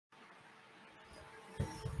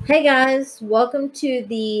Hey guys, welcome to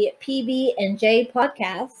the PB and J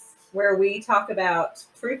podcast, where we talk about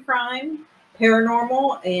true crime,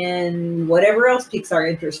 paranormal, and whatever else piques our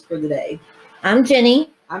interest for the day. I'm Jenny.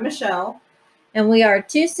 I'm Michelle. And we are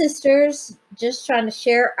two sisters just trying to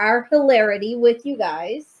share our hilarity with you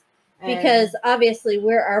guys because obviously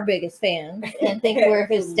we're our biggest fans and think we're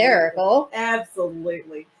hysterical.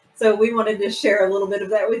 Absolutely. So we wanted to share a little bit of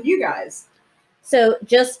that with you guys. So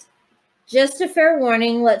just a fair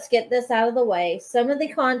warning, let's get this out of the way. Some of the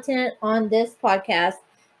content on this podcast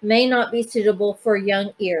may not be suitable for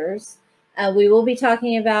young ears. We will be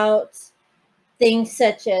talking about things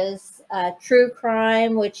such as true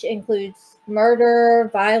crime, which includes murder,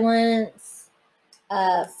 violence,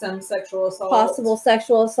 some sexual assault, possible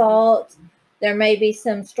sexual assault. There may be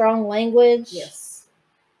some strong language. Yes.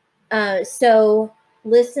 So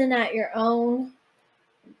listen at your own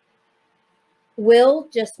will,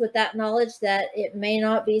 just with that knowledge that it may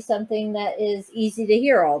not be something that is easy to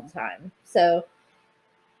hear all the time. So,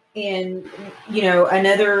 and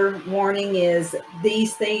another warning is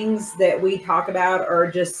these things that we talk about are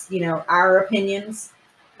just our opinions.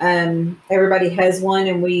 Everybody has one,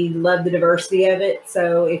 and we love the diversity of it.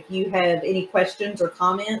 So if you have any questions or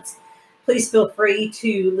comments, please feel free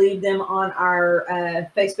to leave them on our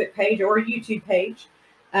Facebook page or YouTube page.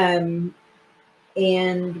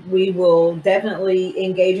 And we will definitely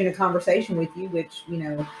engage in a conversation with you, which,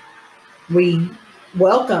 we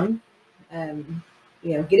welcome.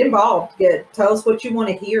 Get involved. Tell us what you want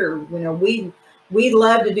to hear. We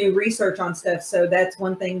love to do research on stuff. So that's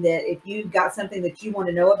one thing that if you've got something that you want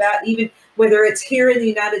to know about, even whether it's here in the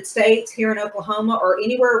United States, here in Oklahoma, or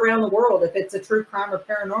anywhere around the world, if it's a true crime or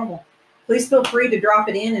paranormal, please feel free to drop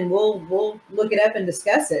it in and we'll look it up and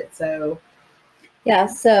discuss it. So yeah,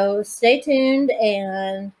 so stay tuned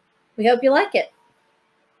and we hope you like it.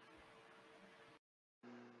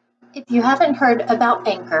 If you haven't heard about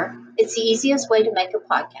Anchor, it's the easiest way to make a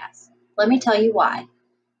podcast. Let me tell you why.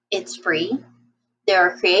 It's free. There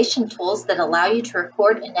are creation tools that allow you to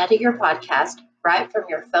record and edit your podcast right from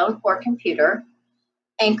your phone or computer.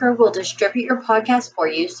 Anchor will distribute your podcast for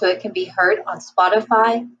you so it can be heard on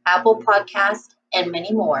Spotify, Apple Podcasts, and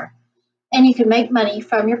many more. And you can make money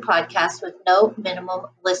from your podcast with no minimum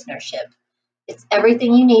listenership. It's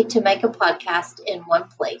everything you need to make a podcast in one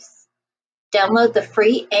place. Download the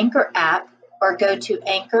free Anchor app or go to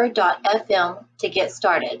anchor.fm to get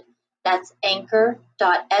started. That's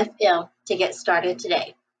anchor.fm to get started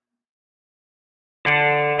today.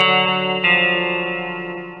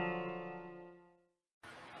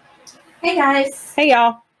 Hey guys. Hey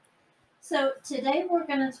y'all. So today we're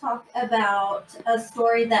going to talk about a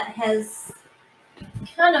story that has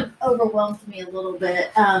kind of overwhelmed me a little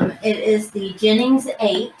bit. It is the Jennings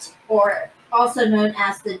 8, or also known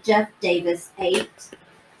as the Jeff Davis 8.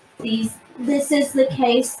 This is the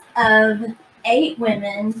case of 8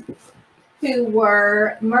 women who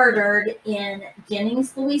were murdered in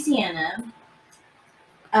Jennings, Louisiana,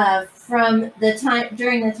 during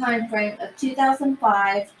the time frame of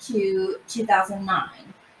 2005 to 2009,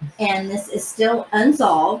 and this is still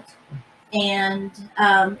unsolved. And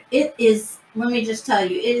it is. Let me just tell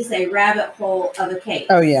you, it is a rabbit hole of a case.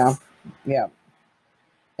 Oh yeah.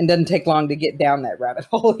 And doesn't take long to get down that rabbit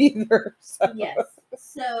hole either. So. Yes.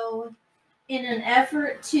 So, in an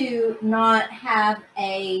effort to not have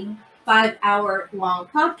a 5-hour long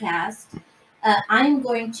podcast, I'm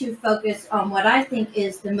going to focus on what I think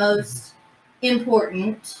is the most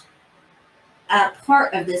important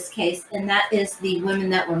part of this case, and that is the women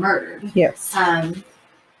that were murdered. Yes.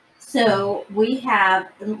 So we have,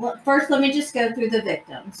 first let me just go through the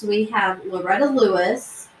victims. We have Loretta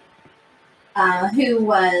Lewis, who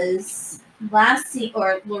was last seen,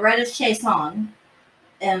 or Loretta Chason,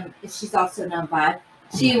 she's also known by.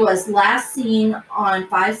 She was last seen on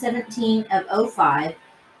 5/17 of 05,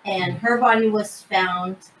 and her body was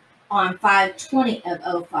found on 5/20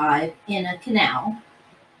 of 05 in a canal.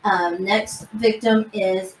 Next victim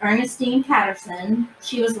is Ernestine Patterson.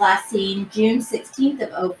 She was last seen June 16th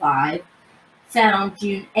of 05, found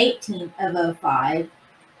June 18th of 05,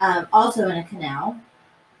 also in a canal.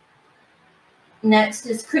 Next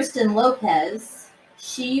is Kristen Lopez.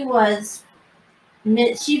 She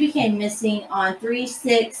became missing on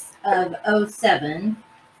 3/6 of 07,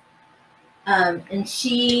 and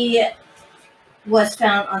she was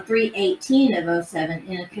found on 3/18 of 07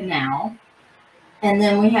 in a canal. And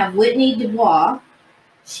then we have Whitney Dubois.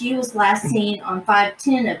 She was last seen on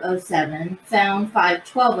 5/10 of 07, found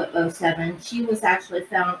 5/12 of 07. She was actually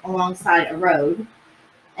found alongside a road.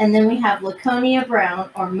 And then we have Laconia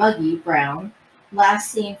Brown, or Muggy Brown,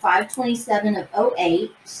 last seen 5/27 of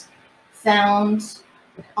 08, found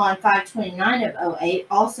on 5/29/08,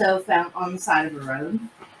 also found on the side of a road.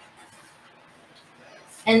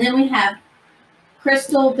 And then we have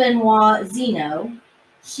Crystal Benoit Zeno.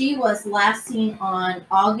 She was last seen on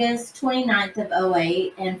August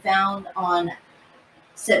 29/08 and found on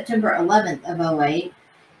September 11/08.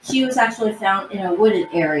 She was actually found in a wooded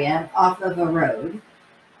area off of a road.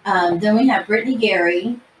 Then we have Brittany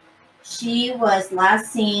Gary. She was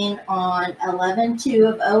last seen on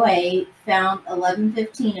 11/2/08, found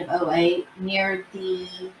 11/15/08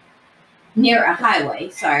 near a highway.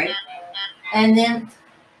 Sorry, and then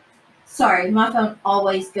my phone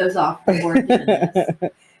always goes off before doing this.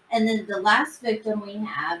 And then the last victim we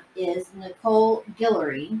have is Nicole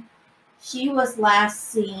Guillory. She was last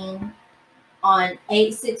seen on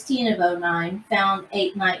 8/16/09, found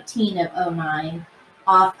 8/19/09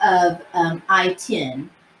 off of I-10.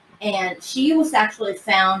 And she was actually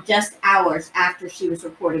found just hours after she was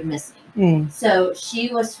reported missing. So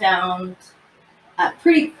she was found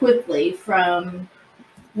pretty quickly from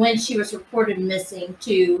when she was reported missing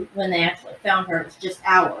to when they actually found her. It was just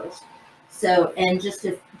hours. So, and just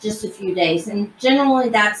a few days. And generally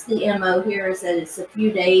that's the MO here, is that it's a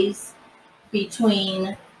few days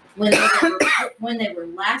between when they were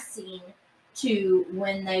last seen to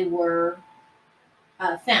when they were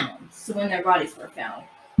found. So when their bodies were found.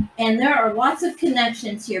 And there are lots of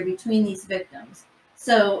connections here between these victims.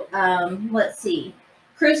 So let's see.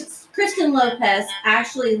 Kristen Lopez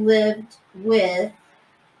actually lived with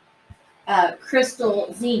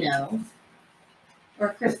Crystal Zeno,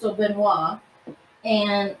 or Crystal Benoit,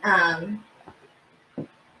 and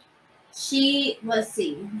let's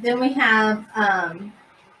see. Then we have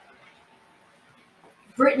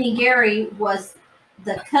Brittany Gary was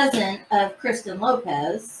the cousin of Kristen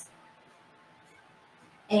Lopez.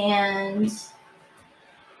 And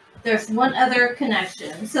there's one other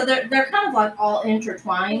connection. So they're kind of like all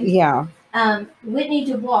intertwined. Yeah. Whitney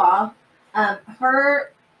Dubois,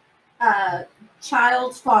 her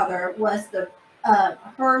child's father was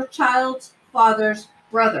her child's father's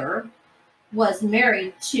brother was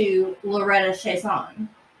married to Loretta Chazon.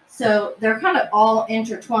 So they're kind of all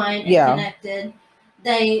intertwined and connected.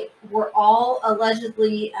 They were all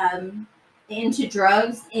allegedly into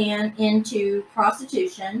drugs and into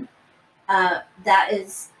prostitution.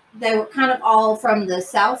 They were kind of all from the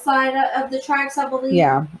south side of the tracks, I believe.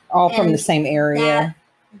 Yeah, all from the same area.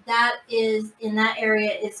 That is, in that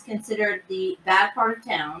area, is considered the bad part of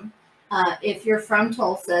town. If you're from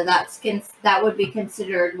Tulsa, that would be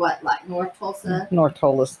considered what, like North Tulsa? North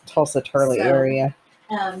Tulsa, Turley area.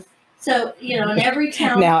 So, in every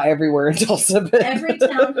town now everywhere in Tulsa, but every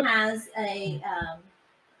town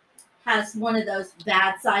has one of those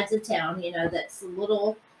bad sides of town. That's a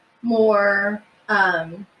little more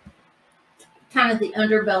kind of the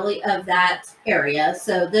underbelly of that area.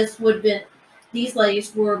 So these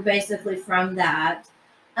ladies were basically from that.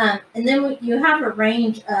 And then you have a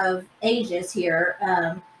range of ages here.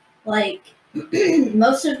 Like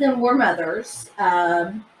most of them were mothers.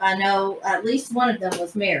 I know at least one of them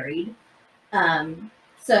was married.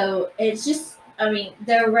 So it's just,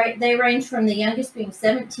 they range from the youngest being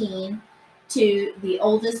 17 to the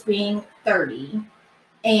oldest being 30.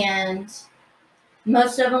 And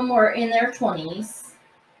most of them were in their 20s.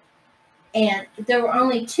 And there were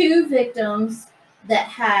only 2 victims that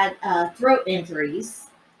had throat injuries.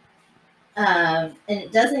 And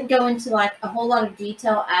it doesn't go into like a whole lot of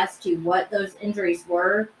detail as to what those injuries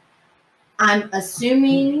were. I'm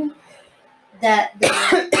assuming that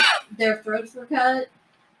their throats were cut,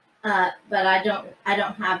 but I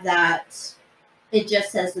don't have that. It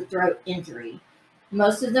just says the throat injury.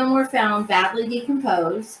 Most of them were found badly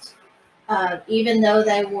decomposed, even though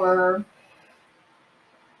they were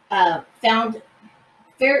found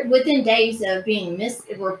within days of being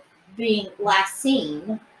last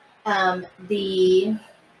seen. There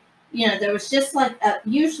was just like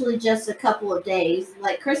usually just a couple of days.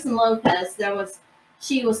 Like Kristen Lopez,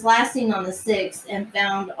 she was last seen on the 6th and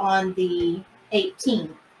found on the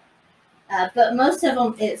 18th. But most of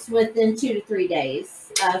them, it's within 2 to 3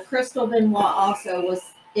 days. Crystal Benoit also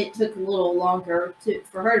it took a little longer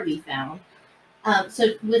for her to be found.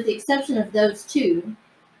 So with the exception of those 2,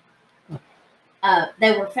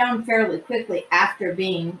 they were found fairly quickly after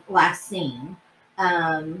being last seen.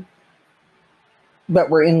 But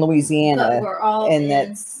we're in Louisiana. But we're all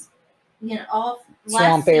that's all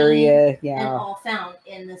swamp area, and all found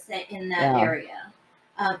in that area.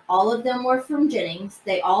 All of them were from Jennings.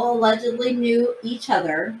 They all allegedly knew each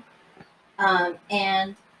other,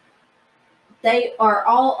 and they are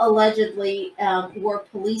all allegedly were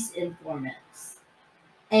police informants.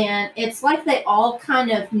 And it's like they all kind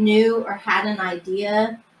of knew or had an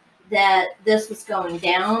idea that this was going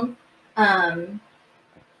down.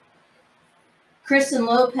 Kristen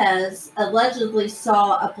Lopez allegedly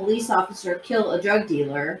saw a police officer kill a drug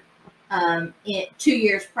dealer 2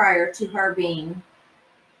 years prior to her being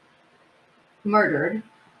murdered.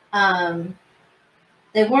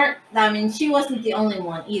 They weren't, I mean, she wasn't the only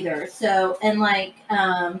one either. So, and like,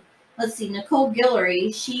 let's see, Nicole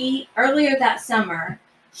Guillory, she, earlier that summer,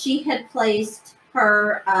 she had placed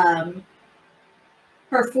her,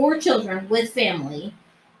 her 4 children with family.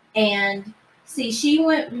 And see, she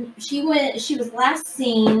was last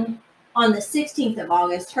seen on the 16th of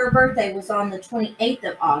August. Her birthday was on the 28th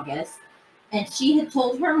of August. And she had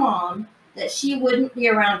told her mom that she wouldn't be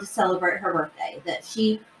around to celebrate her birthday,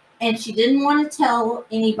 and she didn't want to tell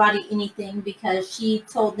anybody anything because she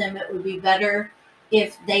told them it would be better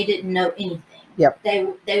if they didn't know anything. Yep.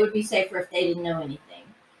 They would be safer if they didn't know anything.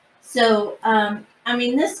 So, I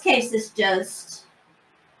mean, this case is just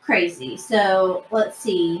crazy. So let's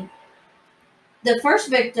see. The first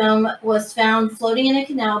victim was found floating in a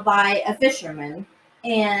canal by a fisherman,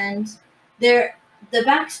 and the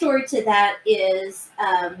backstory to that is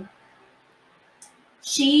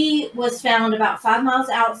she was found about 5 miles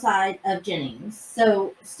outside of Jennings,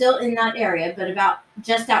 so still in that area, but about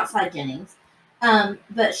just outside Jennings.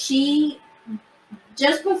 But she,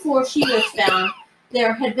 just before she was found,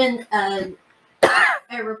 there had been a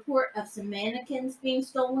report of some mannequins being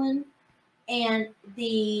stolen, and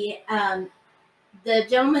the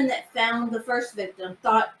gentleman that found the first victim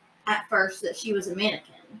thought at first that she was a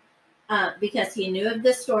mannequin because he knew of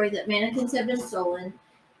this story that mannequins had been stolen,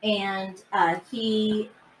 and he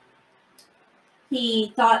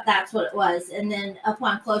thought that's what it was. And then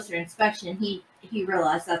upon closer inspection, he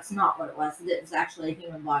realized that's not what it was. It was actually a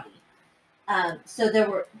human body. So there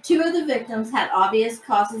were 2 of the victims had obvious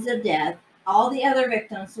causes of death. All the other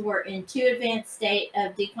victims were in too advanced state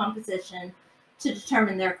of decomposition to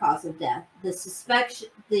determine their cause of death. It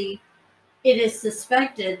is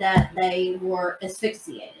suspected that they were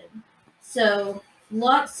asphyxiated. So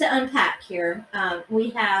lots to unpack here. I'm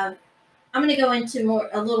going to go into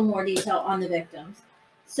a little more detail on the victims.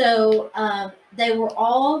 So they were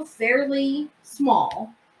all fairly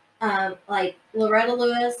small. Like Loretta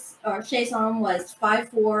Lewis or Chason was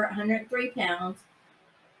 5'4", 103 pounds.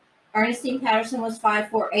 Ernestine Patterson was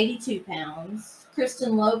 5'4", 82 pounds.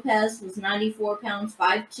 Kristen Lopez was 94 pounds,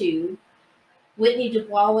 5'2". Whitney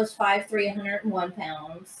Dubois was 5'3", 101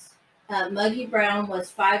 pounds. Muggy Brown was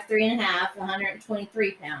 5'3 and a half,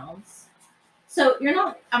 123 pounds. So you're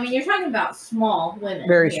talking about small women.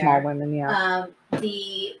 Very small women, yeah.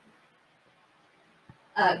 The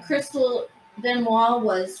Crystal Benoit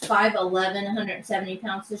was 5'11", 170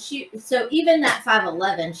 pounds. So even at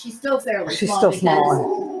 5'11", she's still fairly She's small. Still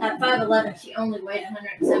small. At 5'11", she only weighed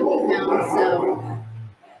 170 pounds. So,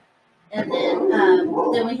 and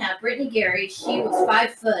then we have Brittany Gary. She was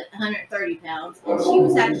 5 foot, 130 pounds, and she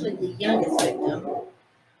was actually the youngest victim.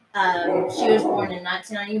 She was born in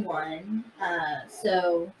 1991,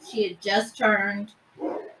 so she had just turned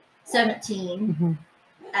 17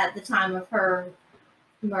 at the time of her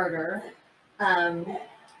murder. And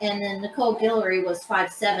then Nicole Guillory was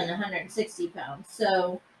 5'7", 160 pounds.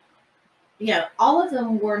 So, all of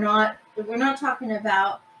them we're not talking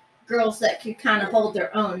about girls that could kind of hold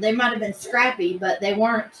their own. They might have been scrappy, but they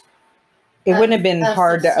weren't. It wouldn't have been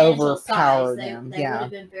hard to overpower size. them. They would have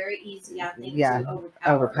been very easy, I think, to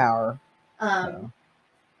overpower.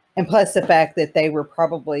 And plus the fact that they were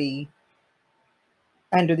probably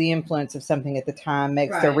under the influence of something at the time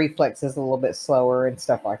makes their reflexes a little bit slower and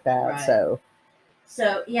stuff like that. Right.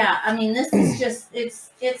 So yeah, I mean, this is just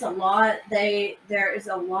it's a lot. There is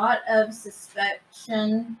a lot of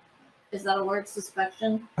suspicion. Is that a word?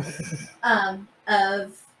 Suspicion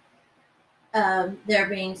of there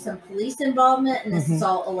being some police involvement, and this is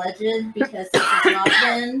all alleged because this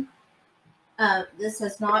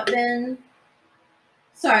has not been.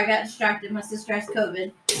 Sorry, I got distracted. My sister has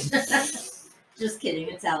COVID. Just kidding.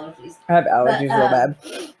 It's allergies. I have allergies real bad.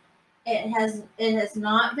 It has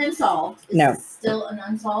not been solved. It's still an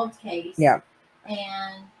unsolved case. Yeah.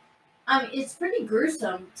 And I mean, it's pretty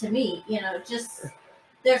gruesome to me. Just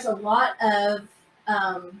there's a lot of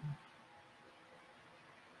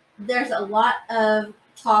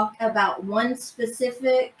talk about one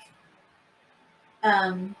specific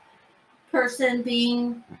person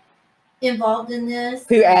being involved in this,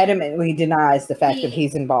 who adamantly denies the fact that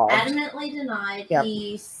he's involved. Adamantly denied. Yep.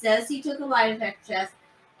 He says he took a lie detector test,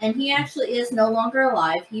 and he actually is no longer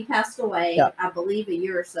alive. He passed away, I believe, a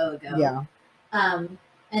year or so ago. Yeah.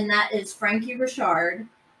 And that is Frankie Richard.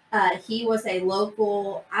 He was a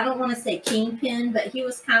local, I don't want to say kingpin, but he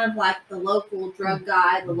was kind of like the local drug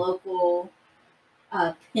guy, the local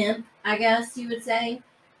pimp, I guess you would say.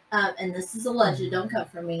 And this is alleged, don't come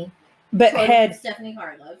for me. But Quoting had Stephanie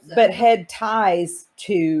Harlow. So. but had ties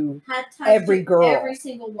to Had ties every to girl, every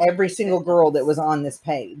single one of these girl that victims. was on this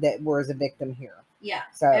page that was a victim here. Yeah,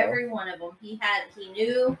 So every one of them he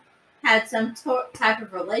knew, had some type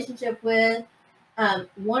of relationship with.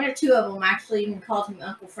 One or two of them actually even called him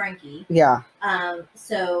Uncle Frankie. Yeah.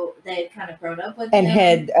 So they had kind of grown up with and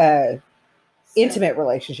him. had intimate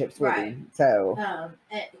relationships with right. him. So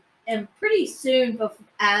and pretty soon,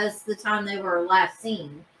 as the time they were last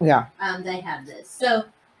seen, yeah, they had this. So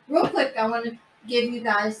real quick, I want to give you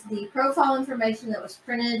guys the profile information that was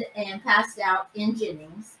printed and passed out in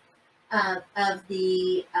Jennings of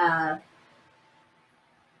the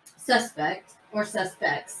suspect or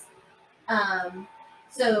suspects.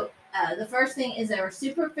 So the first thing is they were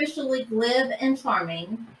superficially glib and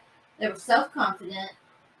charming. They were self-confident,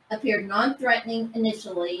 appeared non-threatening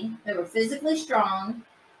initially. They were physically strong,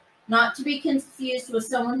 not to be confused with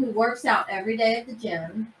someone who works out every day at the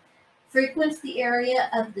gym, frequents the area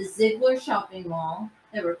of the Ziegler shopping mall.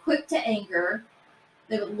 They were quick to anger.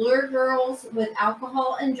 They would lure girls with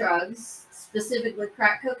alcohol and drugs, specifically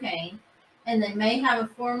crack cocaine, and they may have a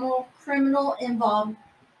formal criminal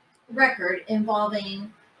record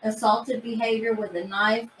involving assaultive behavior with a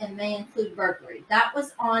knife and may include burglary. That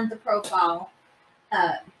was on the profile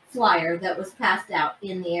flyer that was passed out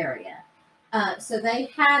in the area. So they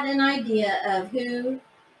had an idea of who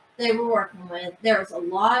they were working with. There was a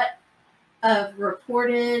lot of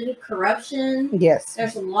reported corruption. Yes.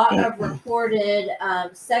 There's a lot of reported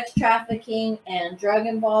sex trafficking and drug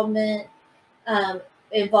involvement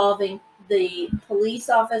involving the police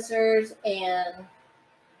officers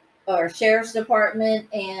or sheriff's department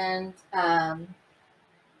and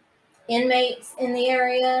inmates in the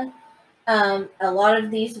area. A lot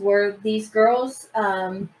of these girls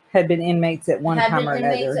had been inmates at one time or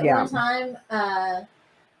another. One time.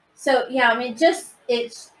 So yeah, I mean,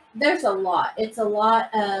 there's a lot. It's a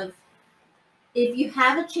lot of, if you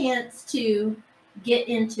have a chance to get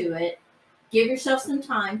into it, give yourself some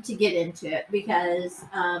time to get into it, because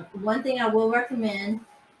one thing I will recommend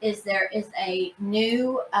is there is a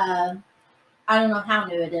new, I don't know how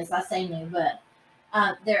new it is. I say new, but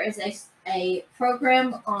there is a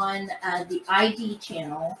program on the ID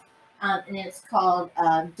channel, and it's called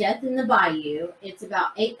Death in the Bayou. It's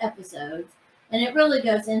about 8 episodes, and it really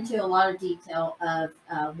goes into a lot of detail of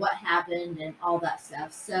what happened and all that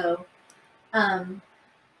stuff. So,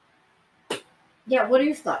 yeah, what are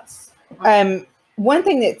your thoughts? One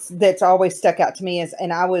thing that's always stuck out to me is,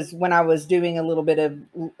 and when I was doing a little bit of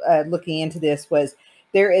looking into this, was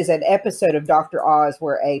there is an episode of Dr. Oz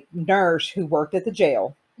where a nurse who worked at the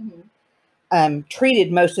jail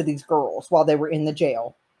treated most of these girls while they were in the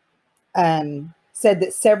jail. Said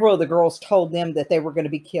that several of the girls told them that they were going to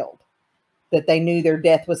be killed, that they knew their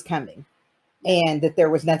death was coming, and that there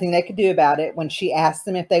was nothing they could do about it. When she asked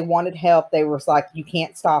them if they wanted help, they was like, "You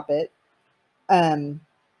can't stop it."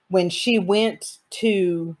 When she went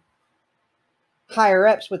to higher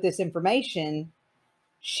ups with this information,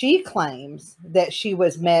 she claims that she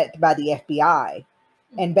was met by the FBI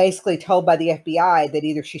and basically told by the FBI that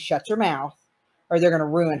either she shuts her mouth or they're going to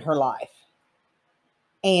ruin her life.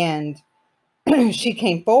 And she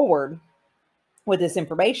came forward with this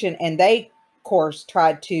information, and they, of course,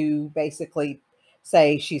 tried to basically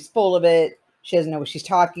say she's full of it. She doesn't know what she's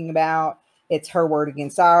talking about. It's her word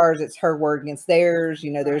against ours. It's her word against theirs.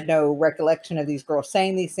 You know, there's no recollection of these girls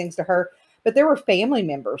saying these things to her. But there were family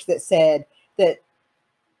members that said that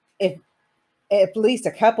if at least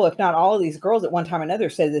a couple, if not all of these girls at one time or another,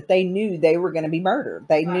 said that they knew they were going to be murdered.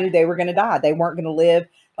 They knew they were going to die. They weren't going to live.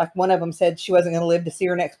 Like one of them said she wasn't going to live to see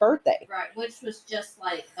her next birthday. Right, which was just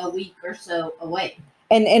like a week or so away.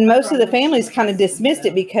 And most of the families kind of dismissed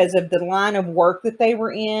it because of the line of work that they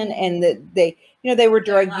were in, and that they, they were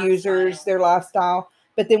drug users, their lifestyle.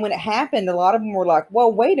 But then when it happened, a lot of them were like,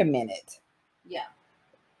 well, wait a minute. Yeah.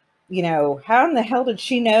 How in the hell did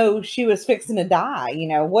she know she was fixing to die?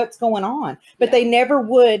 What's going on? But they never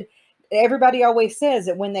would. Everybody always says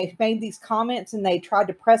that when they made these comments and they tried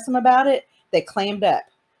to press them about it, they clammed up.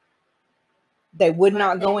 They would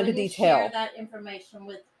not go into detail. Share that information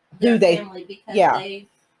with their family because they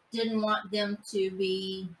didn't want them to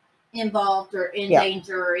be involved or in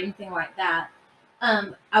danger or anything like that.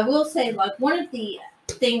 I will say, like, one of the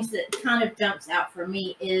things that kind of jumps out for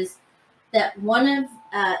me is that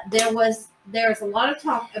there's a lot of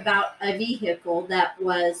talk about a vehicle that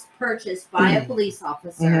was purchased by a police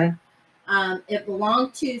officer. It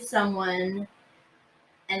belonged to someone,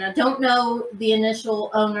 and I don't know the initial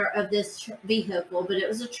owner of this vehicle, but it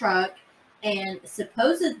was a truck, and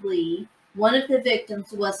supposedly one of the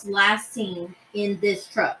victims was last seen in this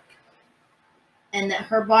truck, and that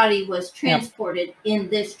her body was transported in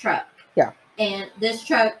this truck. Yeah. And this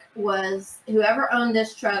truck was, whoever owned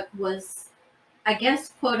this truck was, I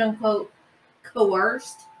guess, quote unquote,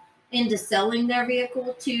 coerced into selling their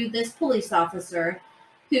vehicle to this police officer,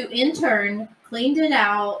 who in turn cleaned it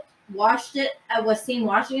out, washed it, was seen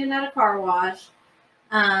washing it at a car wash,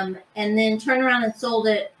 and then turned around and sold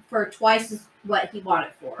it for twice as what he bought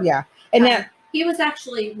it for. Yeah. And now he was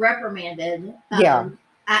actually reprimanded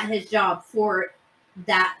at his job for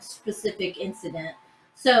that specific incident.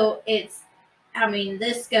 So it's, I mean,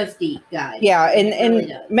 this goes deep, guys. Yeah, and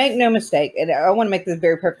really make no mistake, and I want to make this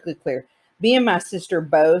very perfectly clear. Me and my sister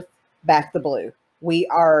both back the blue. We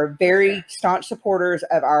are very staunch supporters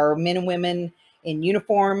of our men and women in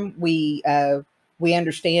uniform. We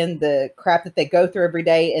understand the crap that they go through every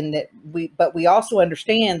day, and but we also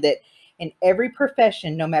understand that in every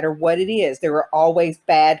profession, no matter what it is, there are always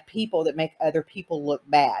bad people that make other people look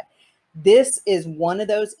bad. This is one of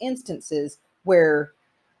those instances where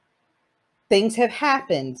things have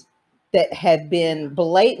happened that have been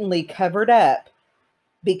blatantly covered up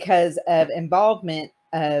because of involvement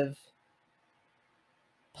of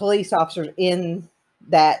police officers in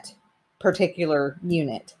that particular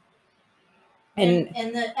unit. And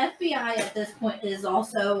the FBI at this point is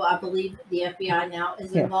also, I believe the FBI now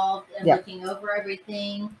is involved in looking over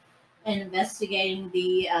everything and investigating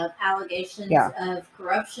the allegations of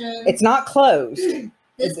corruption. It's not closed.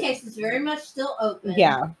 This case is very much still open.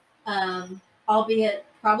 Yeah. Albeit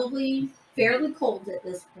probably fairly cold at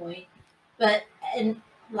this point. But, and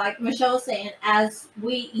like Michelle was saying, as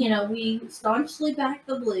we staunchly back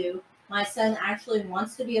the blue, my son actually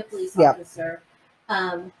wants to be a police officer.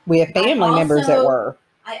 We have family members that were.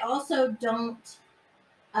 I also don't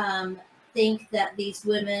think that these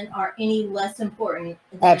women are any less important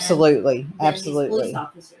than these police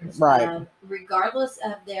officers. Right. Regardless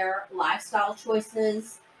of their lifestyle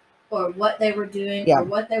choices or what they were doing or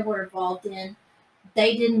what they were involved in,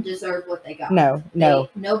 they didn't deserve what they got. No.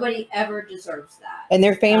 Nobody ever deserves that. And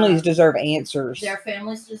their families deserve answers. Their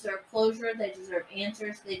families deserve closure. They deserve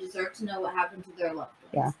answers. They deserve to know what happened to their loved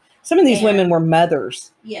ones. Yeah. Some of these women were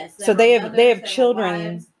mothers. Yes. So they have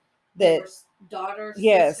children wives, that daughters,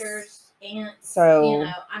 yes. sisters, aunts. So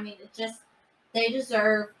I mean, they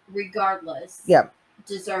deserve, regardless. Yep.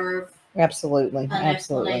 Deserve absolutely an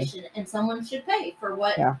explanation, and someone should pay for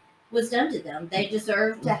what was done to them. They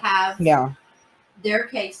deserve to have their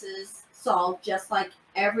cases solved, just like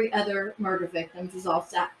every other murder victim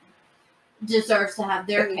deserves to have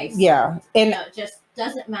their case solved. And it just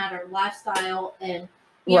doesn't matter lifestyle, and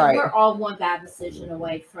we're all one bad decision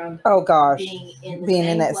away from being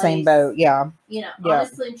in that same boat.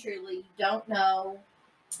 Honestly and truly, you don't know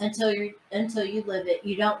until you live it.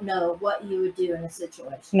 You don't know what you would do in a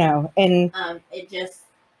situation. No, and it just,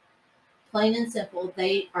 plain and simple,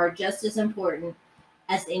 they are just as important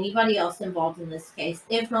as anybody else involved in this case,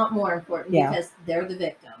 if not more important, because they're the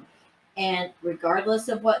victim. And regardless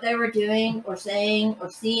of what they were doing or saying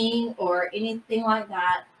or seeing or anything like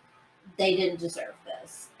that, they didn't deserve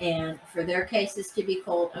this. And for their cases to be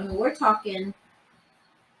cold, I mean, we're talking,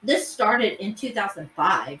 this started in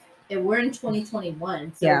 2005 and we're in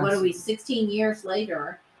 2021. So what are we, 16 years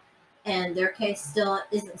later, and their case still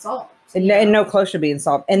isn't solved. And no closer to being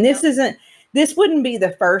solved. And this wouldn't be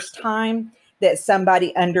the first time that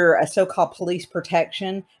somebody under a so-called police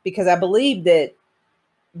protection, because I believe that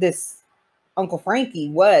this Uncle Frankie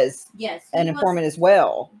was an informant as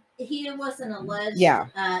well. He was an alleged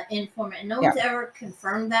informant, and no one's ever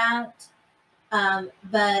confirmed that.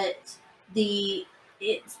 But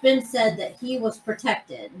it's been said that he was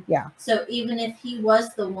protected. Yeah. So even if he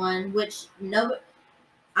was the one,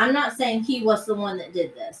 I'm not saying he was the one that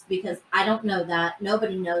did this, because I don't know that.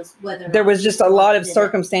 Nobody knows whether or not there was just a lot of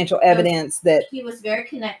circumstantial evidence that he was very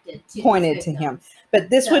connected to, pointed to him. But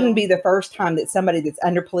this wouldn't be the first time that somebody that's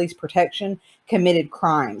under police protection committed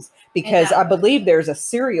crimes, because I believe there's a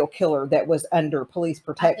serial killer that was under police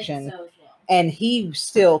protection. I think so as well. And he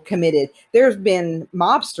still committed. There's been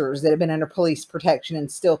mobsters that have been under police protection and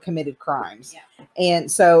still committed crimes. Yeah. And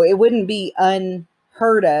so it wouldn't be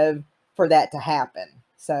unheard of for that to happen.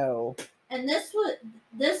 So, and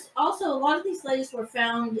this also, a lot of these ladies were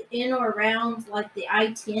found in or around like the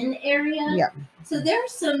I-10 area. Yeah. So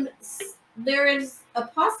there is a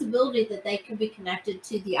possibility that they could be connected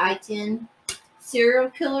to the I-10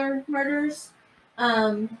 serial killer murders.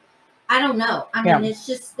 I don't know. I mean, it's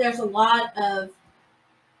just, there's a lot of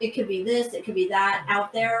it could be this, it could be that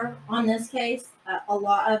out there on this case, a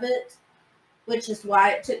lot of it, which is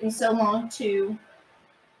why it took me so long to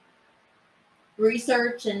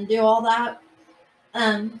research and do all that.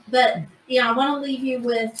 But I want to leave you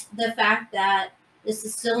with the fact that this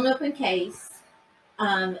is still an open case.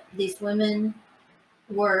 These women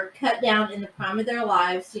were cut down in the prime of their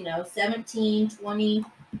lives, 17, 20,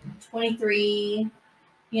 23,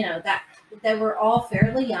 that they were all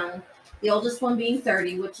fairly young. The oldest one being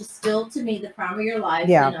 30, which is still to me the prime of your life,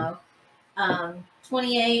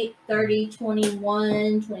 28, 30,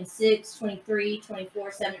 21, 26, 23,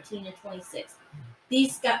 24, 17, and 26.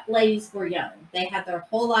 These ladies were young. They had their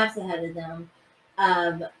whole lives ahead of them.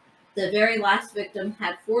 The very last victim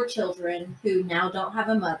had 4 children who now don't have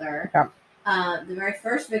a mother. Yeah. The very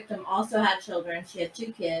first victim also had children. She had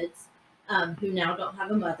 2 kids who now don't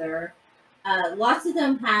have a mother. Lots of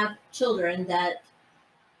them have children that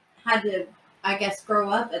had to, I guess,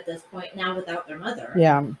 grow up at this point now without their mother.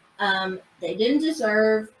 Yeah. They didn't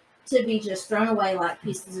deserve to be just thrown away like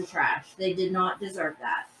pieces of trash. They did not deserve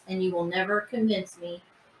that. And you will never convince me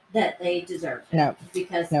that they deserved it. No.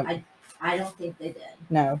 Because No. I don't think they did.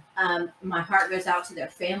 No. My heart goes out to their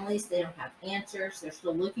families. They don't have answers. They're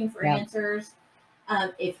still looking for answers.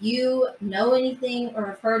 If you know anything or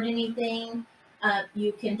have heard anything,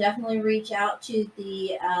 you can definitely reach out to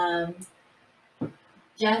the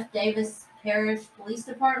Jeff Davis Parish Police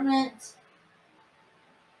Department,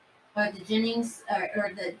 or the Jennings,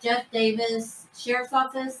 or the Jeff Davis Sheriff's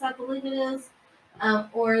Office, I believe it is,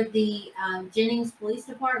 or the Jennings Police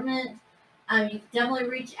Department. You can definitely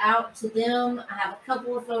reach out to them. I have a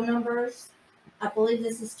couple of phone numbers. I believe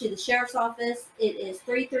this is to the Sheriff's Office. It is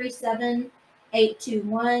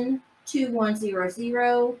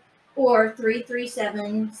 337-821-2100 or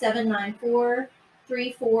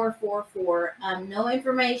 337-794-3444. No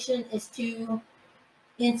information is too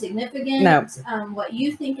insignificant. No. What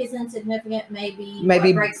you think is insignificant maybe what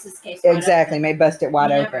breaks this case wide exactly open. may bust it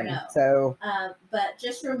wide You never open. know. So but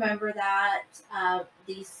just remember that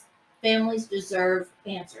these families deserve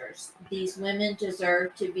answers. These women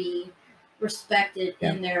deserve to be respected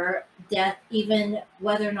in their death, even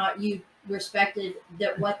whether or not you respected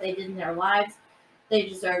what they did in their lives. They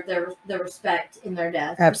deserve the respect in their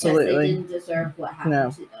death. Absolutely. Because they didn't deserve what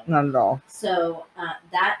happened to them. Not at all. So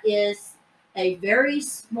that is a very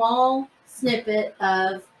small snippet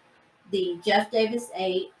of the Jeff Davis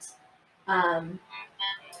 8.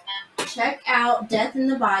 Check out Death in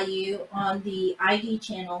the Bayou on the ID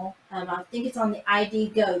channel. I think it's on the ID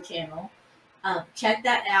Go channel. Check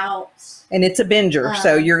that out. And it's a binger,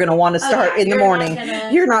 so you're going to want to start in the morning.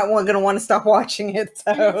 You're not going to want to stop watching it.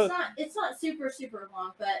 So and it's not super, super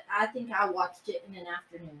long, but I think I watched it in an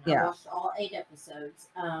afternoon. I watched all 8 episodes.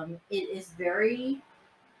 It is very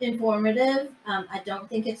informative. I don't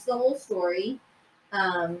think it's the whole story.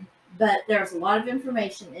 But there's a lot of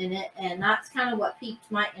information in it, and that's kind of what piqued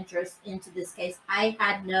my interest into this case. I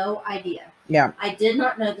had no idea. Yeah. I did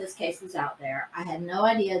not know this case was out there. I had no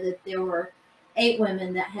idea that there were 8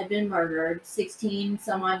 women that had been murdered 16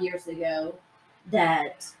 some odd years ago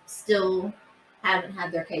that still haven't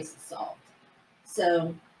had their cases solved.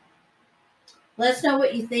 So let us know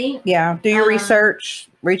what you think. Yeah. Do your research.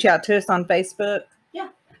 Reach out to us on Facebook. Yeah.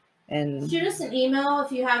 And shoot us an email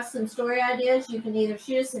if you have some story ideas. You can either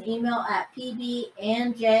shoot us an email at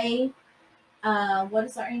pbandj. What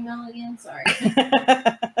is our email again? Sorry.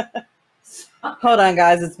 Hold on,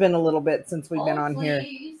 guys. It's been a little bit since we've been on here.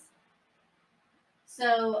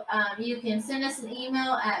 So you can send us an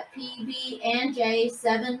email at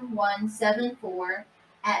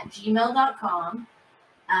pbandj7174@gmail.com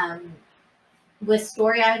with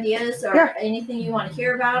story ideas or anything you want to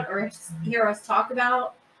hear about or hear us talk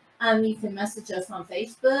about. You can message us on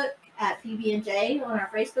Facebook at PB&J on our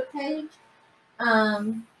Facebook page.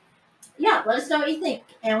 Let us know what you think.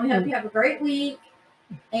 And we hope you have a great week.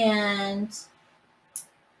 And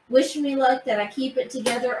wish me luck that I keep it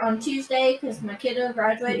together on Tuesday because my kiddo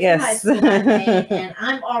graduates from high school that day. And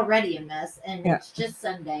I'm already a mess. And it's just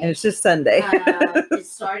Sunday. And it's just Sunday. It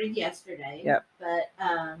started yesterday. Yep. But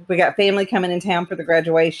we got family coming in town for the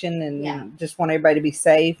graduation and just want everybody to be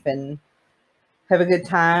safe and have a good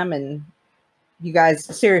time. And you guys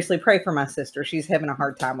seriously pray for my sister. She's having a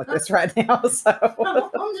hard time with this right now. So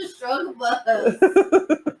on the struggle bus.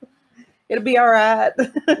 It'll be all right.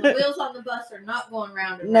 The wheels on the bus are not going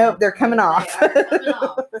round and round. Nope, they're coming off. They are coming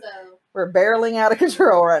off. So we're barreling out of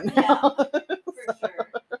control right now. For sure.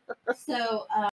 So